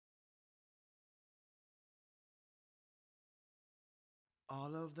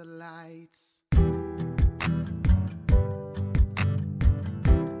All of the lights.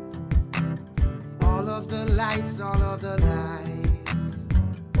 All of the lights, all of the lights.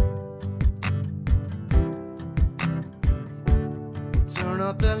 Turn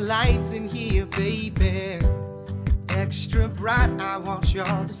up the lights in here, baby. Extra bright, I want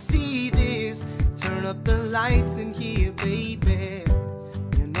y'all to see this. Turn up the lights in here, baby.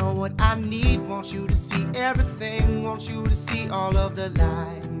 You know what I need, want you to see everything. Want you to see all of the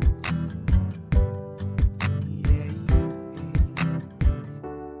lights.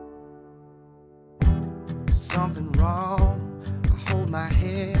 Something wrong, I hold my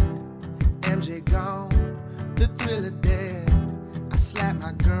head. MJ gone, the thriller dead. I slapped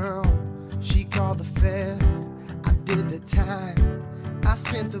my girl, she called the feds. I did the time, I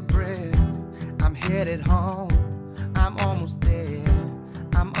spent the bread. I'm headed home, I'm almost there.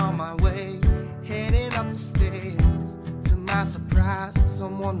 I'm on my way, heading up the stairs. To my surprise,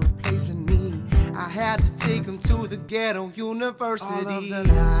 someone replacing me. I had to take him to the ghetto university. All of the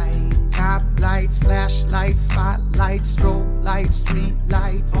lights. Cop lights, flashlights, spotlights, strobe lights, street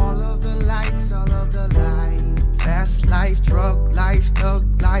lights. All of the lights, all of the lights. Fast life, drug life,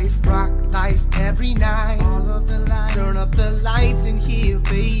 thug life, rock life, every night. All of the lights. Turn up the lights in here,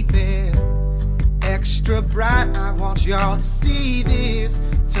 baby. Extra bright, I want y'all to see this.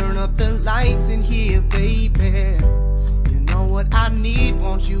 Turn up the lights in here, baby. You know what I need,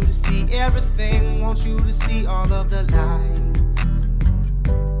 want you to see everything. Want you to see all of the lights.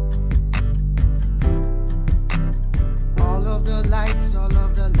 All of the lights, all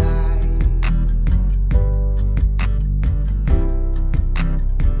of the lights.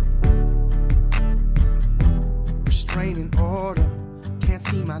 Restraining order, can't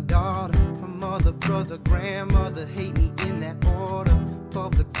see my daughter. Her mother, brother, grandmother hate me in that order.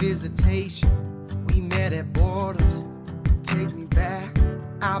 Public visitation, we met at Borders. Take me back,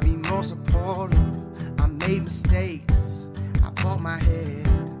 I'll be more supportive. I made mistakes, I bumped my head.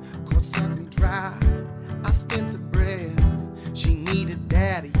 Court sucked me dry, I spent the bread. She needed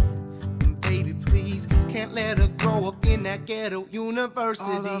daddy, and baby please, can't let her grow up in that ghetto university.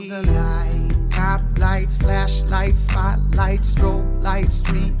 All of the lights, cop lights, flashlights, spotlights, strobe lights,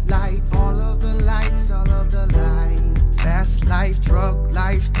 street lights. All of the lights, all of the lights. Fast life, drug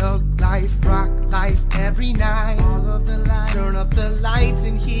life, thug life, rock life, every night. All of the lights. Turn up the lights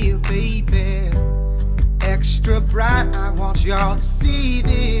in here, baby. Extra bright, I want y'all to see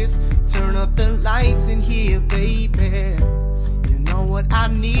this. Turn up the lights in here, baby. You know what I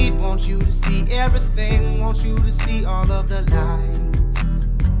need, want you to see everything. Want you to see all of the lights.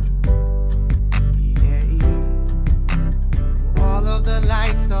 Yeah. All of the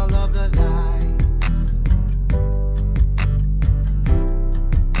lights, all of the lights.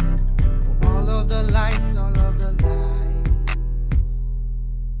 All of the lights, all of the lights.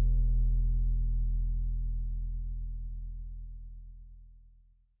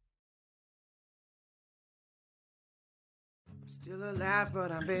 Still alive,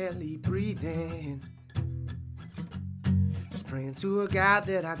 but I'm barely breathing. Just praying to a God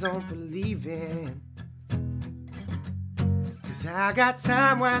that I don't believe in. 'Cause I got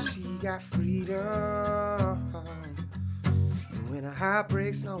time while she got freedom. And when a heart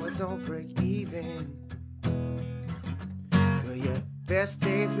breaks, no, it don't break even. Well, your best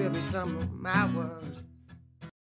days will be some of my worst.